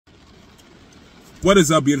What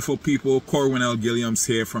is up, beautiful people? Corwin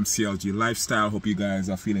here from CLGLifestyle. Hope you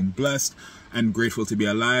guys are feeling blessed and grateful to be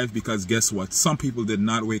alive, because guess what? Some people did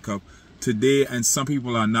not wake up today and some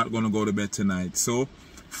people are not going to go to bed tonight. So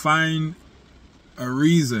find a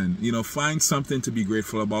reason, find something to be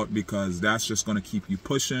grateful about, because that's just going to keep you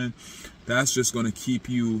pushing. That's just going to keep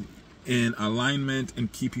you in alignment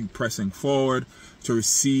and keep you pressing forward to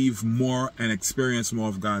receive more and experience more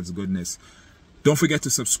of God's goodness. Don't forget to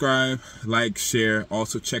subscribe, like, share.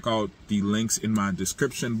 Also check out the links in my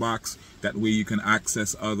description box. That way you can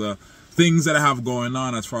access other things that I have going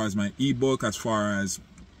on, as far as my ebook, as far as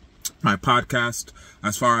my podcast,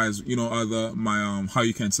 as far as my how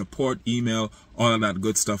you can support, email, all of that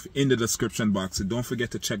good stuff in the description box. So don't forget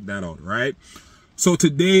to check that out, right? So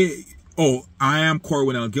today, I am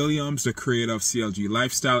Corwin, the creator of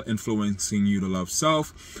CLGLifestyle, influencing you to love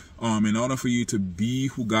self. In order for you to be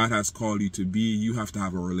who God has called you to be, you have to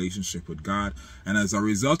have a relationship with God. And as a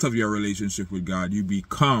result of your relationship with God, you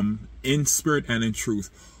become, in spirit and in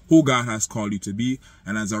truth, who God has called you to be.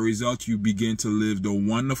 And as a result, you begin to live the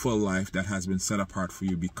wonderful life that has been set apart for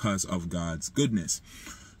you because of God's goodness.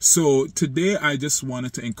 So today, I just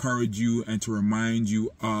wanted to encourage you and to remind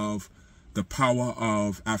you of the power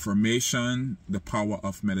of affirmation, the power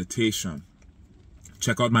of meditation.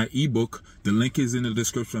 Check out my ebook. The link is in the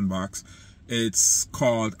description box. It's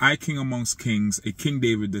called I King Amongst Kings, a King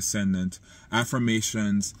David Descendant,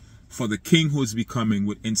 Affirmations for the King Who is Becoming,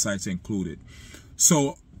 with insights included.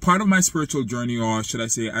 So part of my spiritual journey, or should I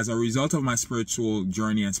say, as a result of my spiritual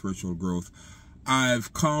journey and spiritual growth,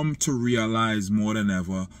 I've come to realize more than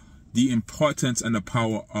ever the importance and the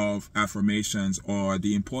power of affirmations, or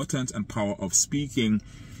the importance and power of speaking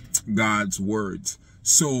God's words.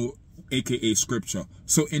 So, aka scripture.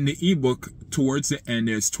 So in the ebook, towards the end,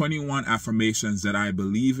 there's 21 affirmations that I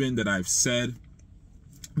believe in, that I've said,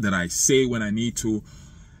 that I say when I need to,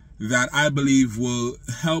 that I believe will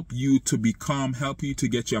help you to become, help you to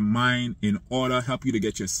get your mind in order, help you to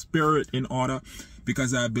get your spirit in order.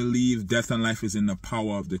 Because I believe death and life is in the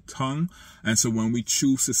power of the tongue. And so when we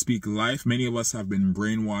choose to speak life, many of us have been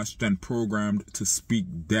brainwashed and programmed to speak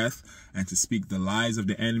death and to speak the lies of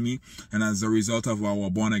the enemy. And as a result of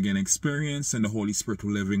our born-again experience and the Holy Spirit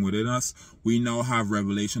living within us, we now have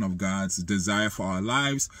revelation of God's desire for our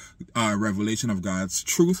lives, revelation of God's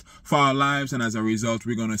truth for our lives. And as a result,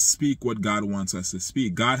 we're going to speak what God wants us to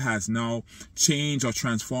speak. God has now changed or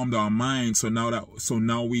transformed our minds. So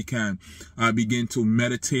now we can begin to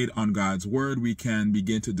meditate on God's word. We can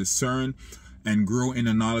begin to discern and grow in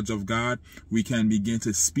the knowledge of God. We can begin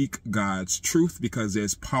to speak God's truth, because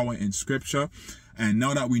there's power in scripture. And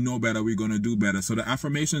now that we know better, we're going to do better. So the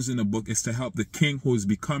affirmations in the book is to help the king who is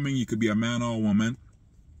becoming. You could be a man or a woman,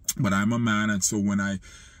 but I'm a man. And so when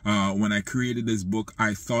I created this book,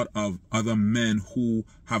 I thought of other men who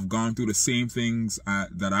have gone through the same things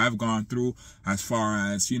that I've gone through, as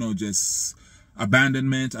far as, just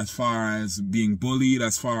abandonment, as far as being bullied,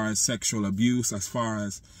 as far as sexual abuse, as far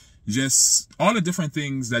as just all the different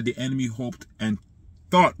things that the enemy hoped and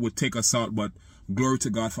thought would take us out. But glory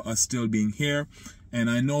to God for us still being here.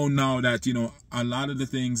 And I know now that, a lot of the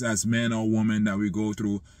things as men or women that we go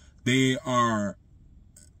through, it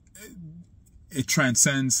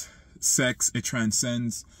transcends sex. It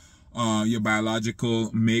transcends your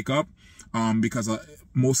biological makeup, because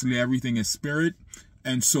mostly everything is spirit.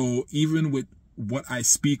 And so even with what I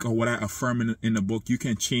speak or what I affirm in the book, you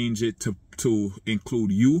can change it to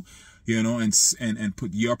include you, and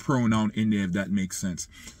put your pronoun in there, if that makes sense.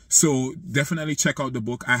 So definitely check out the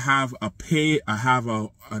book. I have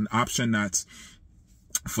an option that's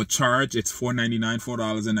for charge. It's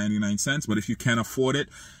 $4.99. But if you can't afford it,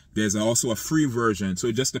 there's also a free version. So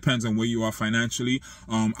it just depends on where you are financially.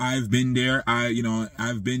 I've been there.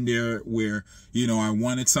 I've been there where, I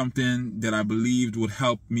wanted something that I believed would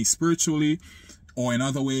help me spiritually or in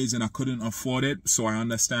other ways, and I couldn't afford it. So I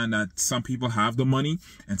understand that some people have the money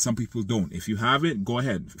and some people don't. If you have it, go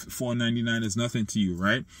ahead. $4.99 is nothing to you,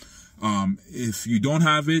 right? If you don't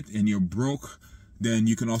have it and you're broke, then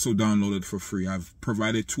you can also download it for free. I've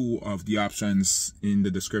provided 2 of the options in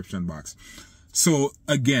the description box. So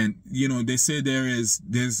again, they say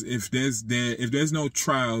if there's no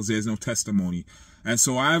trials, there's no testimony. And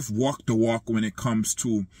so I've walked the walk when it comes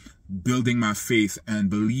to building my faith and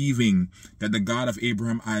believing that the God of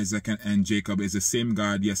Abraham, Isaac, and Jacob is the same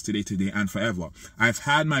God yesterday, today, and forever. I've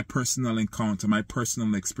had my personal encounter, my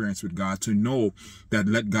personal experience with God to know that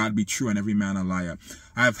let God be true and every man a liar.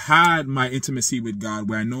 I've had my intimacy with God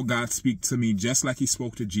where I know God speaks to me just like he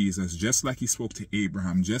spoke to Jesus, just like he spoke to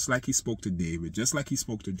Abraham, just like he spoke to David, just like he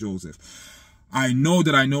spoke to Joseph. I know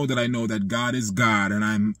that God is God, and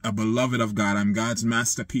I'm a beloved of God. I'm God's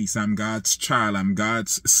masterpiece. I'm God's child. I'm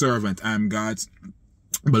God's servant. I'm God's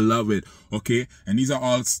beloved. Okay. And these are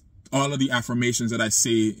all of the affirmations that I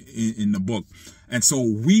say in the book. And so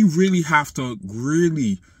we really have to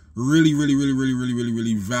really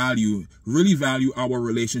value our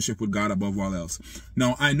relationship with God above all else.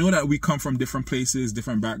 Now, I know that we come from different places,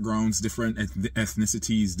 different backgrounds, different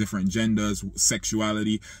ethnicities, different genders,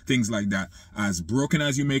 sexuality, things like that. As broken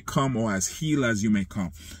as you may come, or as healed as you may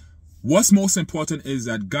come. What's most important is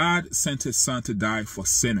that God sent his son to die for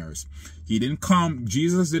sinners.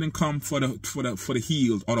 Jesus didn't come for the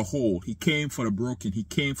healed or the whole. He came for the broken. He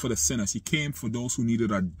came for the sinners. He came for those who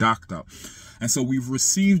needed a doctor. And so we've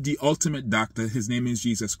received the ultimate doctor. His name is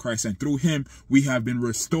Jesus Christ. And through him, we have been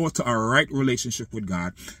restored to a right relationship with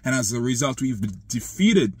God. And as a result, we've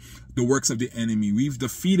defeated the works of the enemy. We've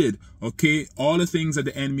defeated, okay, all the things that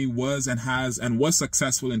the enemy was and has and was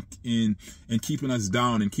successful in keeping us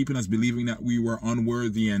down and keeping us believing that we were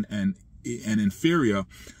unworthy and inferior.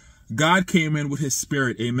 God came in with his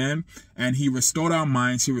spirit, amen, and he restored our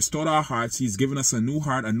minds, he restored our hearts, he's given us a new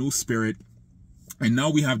heart, a new spirit, and now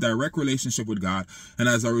we have direct relationship with God, and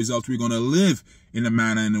as a result, we're going to live in a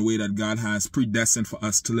manner, in a way that God has predestined for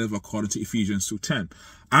us to live according to Ephesians 2:10.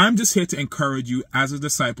 I'm just here to encourage you as a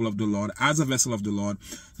disciple of the Lord, as a vessel of the Lord,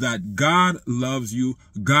 that God loves you.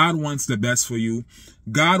 God wants the best for you.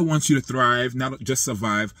 God wants you to thrive, not just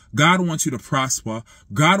survive. God wants you to prosper.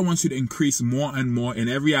 God wants you to increase more and more in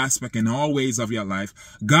every aspect, in all ways of your life.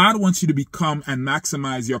 God wants you to become and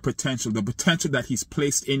maximize your potential, the potential that he's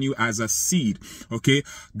placed in you as a seed. Okay.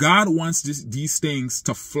 God wants these things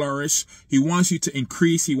to flourish. He wants you to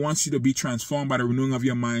increase. He wants you to be transformed by the renewing of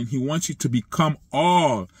your mind. He wants you to become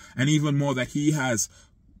all and even more that he has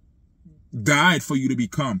died for you to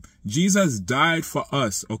become. Jesus died for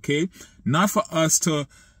us, okay? Not for us to,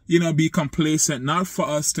 be complacent, not for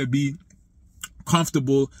us to be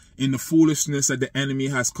comfortable in the foolishness that the enemy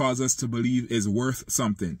has caused us to believe is worth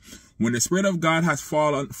something. When the Spirit of God has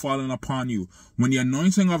fallen upon you, when the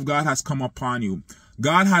anointing of God has come upon you,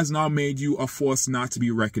 God has now made you a force not to be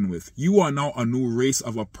reckoned with. You are now a new race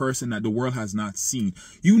of a person that the world has not seen.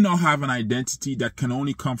 You now have an identity that can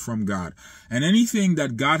only come from God. And anything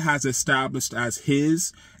that God has established as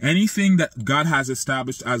his, anything that God has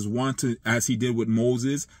established as as he did with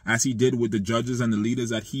Moses, as he did with the judges and the leaders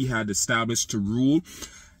that he had established to rule,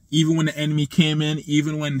 even when the enemy came in,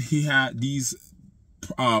 even when he had these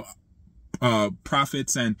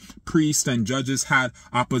prophets and priests and judges had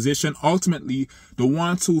opposition, ultimately the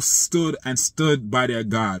ones who stood by their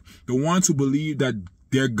God, the ones who believed that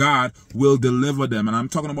their God will deliver them, and I'm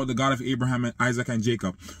talking about the God of Abraham and Isaac and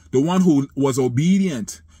Jacob, the one who was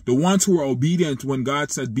obedient, the ones who were obedient when God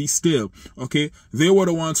said, be still, okay, they were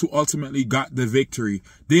the ones who ultimately got the victory.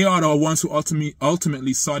 They are the ones who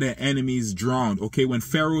ultimately saw their enemies drowned, okay, when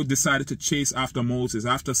Pharaoh decided to chase after Moses,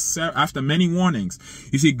 after many warnings.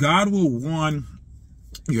 You see, God will warn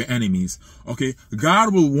your enemies, okay?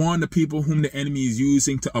 God will warn the people whom the enemy is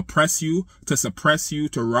using to oppress you, to suppress you,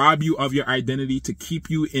 to rob you of your identity, to keep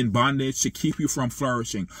you in bondage, to keep you from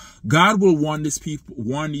flourishing. God will warn these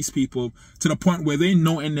people to the point where they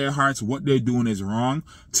know in their hearts what they're doing is wrong,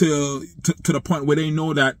 to the point where they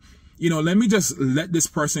know that, let me just let this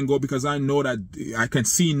person go, because I know that I can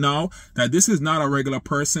see now that this is not a regular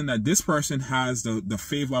person, that this person has the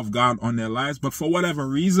favor of God on their lives, but for whatever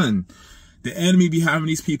reason, the enemy be having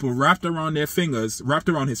these people wrapped around his fingers,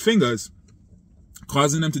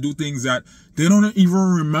 causing them to do things that they don't even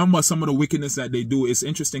remember some of the wickedness that they do. It's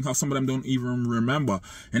interesting how some of them don't even remember.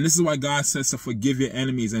 And this is why God says to forgive your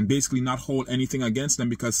enemies and basically not hold anything against them,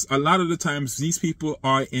 because a lot of the times these people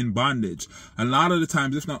are in bondage. A lot of the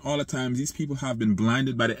times, if not all the times, these people have been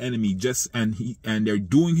blinded by the enemy and they're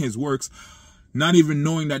doing his works, not even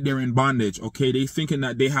knowing that they're in bondage, okay? They're thinking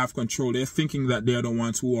that they have control. They're thinking that they're the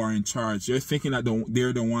ones who are in charge. They're thinking that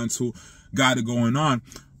they're the ones who got it going on.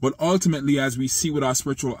 But ultimately, as we see with our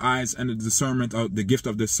spiritual eyes and the discernment of the gift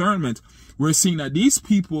of discernment, we're seeing that these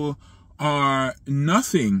people are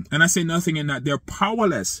nothing. And I say nothing in that they're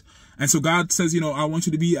powerless. And so God says, I want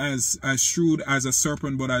you to be as shrewd as a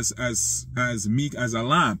serpent, but as meek as a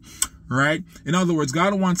lamb. Right? In other words,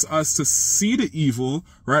 God wants us to see the evil,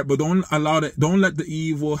 right? But don't let the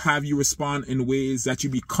evil have you respond in ways that you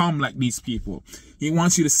become like these people. He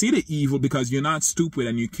wants you to see the evil because you're not stupid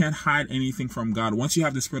and you can't hide anything from God. Once you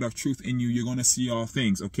have the Spirit of truth in you, you're going to see all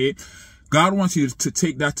things, okay? God wants you to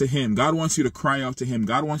take that to him. God wants you to cry out to him.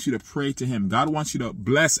 God wants you to pray to him. God wants you to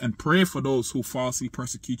bless and pray for those who falsely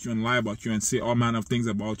persecute you and lie about you and say all manner of things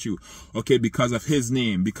about you. Okay, because of his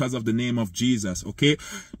name, because of the name of Jesus. Okay,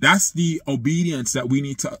 that's the obedience that we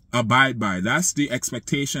need to abide by. That's the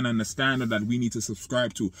expectation and the standard that we need to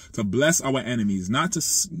subscribe to bless our enemies, not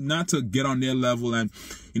to get on their level and,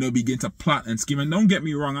 you know, begin to plot and scheme. And don't get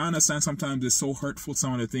me wrong, I understand sometimes it's so hurtful,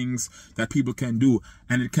 some of the things that people can do,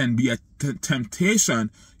 and it can be a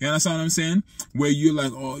temptation. You understand what I'm saying? Where you're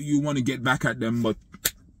like, oh, you want to get back at them. But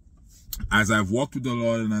as I've walked with the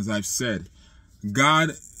Lord and as I've said,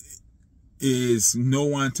 God is no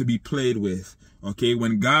one to be played with. Okay,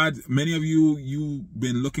 when God, many of you've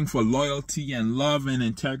been looking for loyalty and love and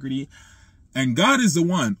integrity, and God is the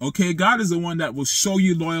one. Okay, God is the one that will show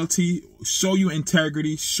you loyalty, show you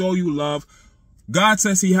integrity, show you love. God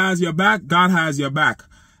says he has your back. God has your back.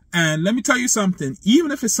 And let me tell you something,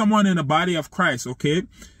 even if it's someone in the body of Christ, okay,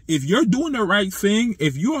 if you're doing the right thing,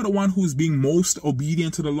 if you are the one who's being most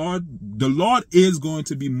obedient to the Lord is going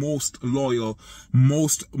to be most loyal,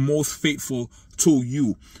 most faithful to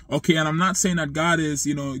you. Okay, and I'm not saying that God is,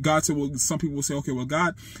 you know, God said, well, some people will say, okay, well,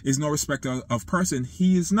 God is no respecter of person.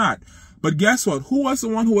 He is not. But guess what? Who was the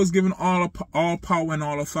one who was given all power and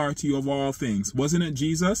all authority over all things? Wasn't it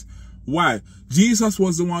Jesus? Why? Jesus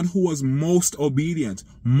was the one who was most obedient,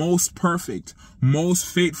 most perfect, most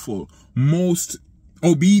faithful, most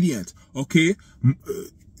obedient. Okay?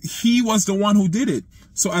 He was the one who did it.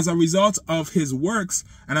 So as a result of his works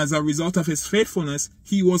and as a result of his faithfulness,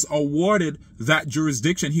 he was awarded that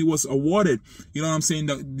jurisdiction. He was awarded, you know what I'm saying,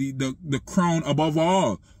 the crown above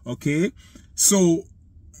all. Okay? So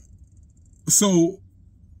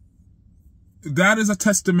that is a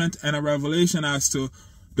testament and a revelation as to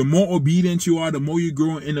the more obedient you are, the more you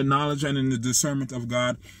grow in the knowledge and in the discernment of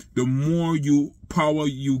God, the more power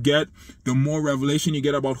you get, the more revelation you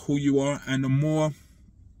get about who you are, and the more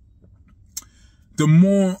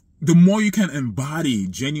you can embody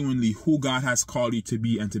genuinely who God has called you to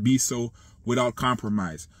be, and to be so without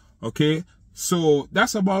compromise. Okay? So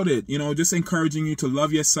that's about it. You know, just encouraging you to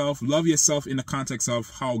love yourself in the context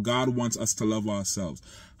of how God wants us to love ourselves.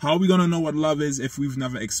 How are we going to know what love is if we've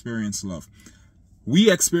never experienced love?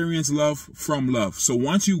 We experience love from love. So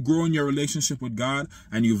once you grow in your relationship with God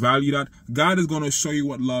and you value that, God is going to show you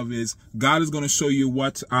what love is. God is going to show you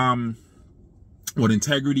what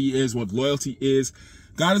integrity is, what loyalty is.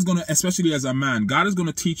 God is going to, especially as a man, God is going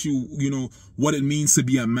to teach you, you know, what it means to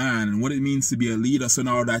be a man and what it means to be a leader. So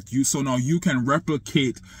now you can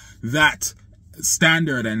replicate that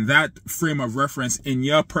standard and that frame of reference in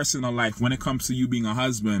your personal life when it comes to you being a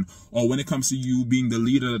husband, or when it comes to you being the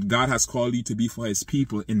leader that God has called you to be for his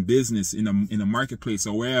people in business, in a marketplace,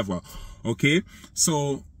 or wherever. Okay,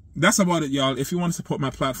 so that's about it, y'all. If you want to support my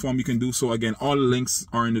platform, you can do so. Again, all the links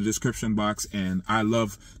are in the description box, and I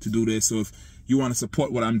love to do this. So if you want to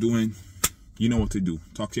support what I'm doing, you know what to do.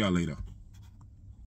 Talk to y'all later.